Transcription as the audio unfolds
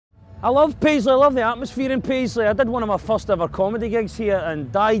I love Paisley, I love the atmosphere in Paisley. I did one of my first ever comedy gigs here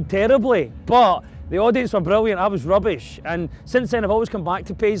and died terribly, but the audience were brilliant, I was rubbish. And since then I've always come back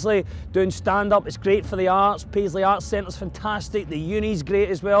to Paisley, doing stand-up. It's great for the arts. Paisley Arts Centre's fantastic, the uni's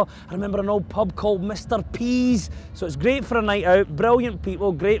great as well. I remember an old pub called Mr. P's, so it's great for a night out, brilliant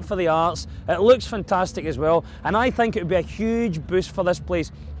people, great for the arts. It looks fantastic as well, and I think it would be a huge boost for this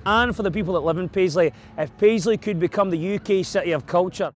place and for the people that live in Paisley if Paisley could become the UK city of culture.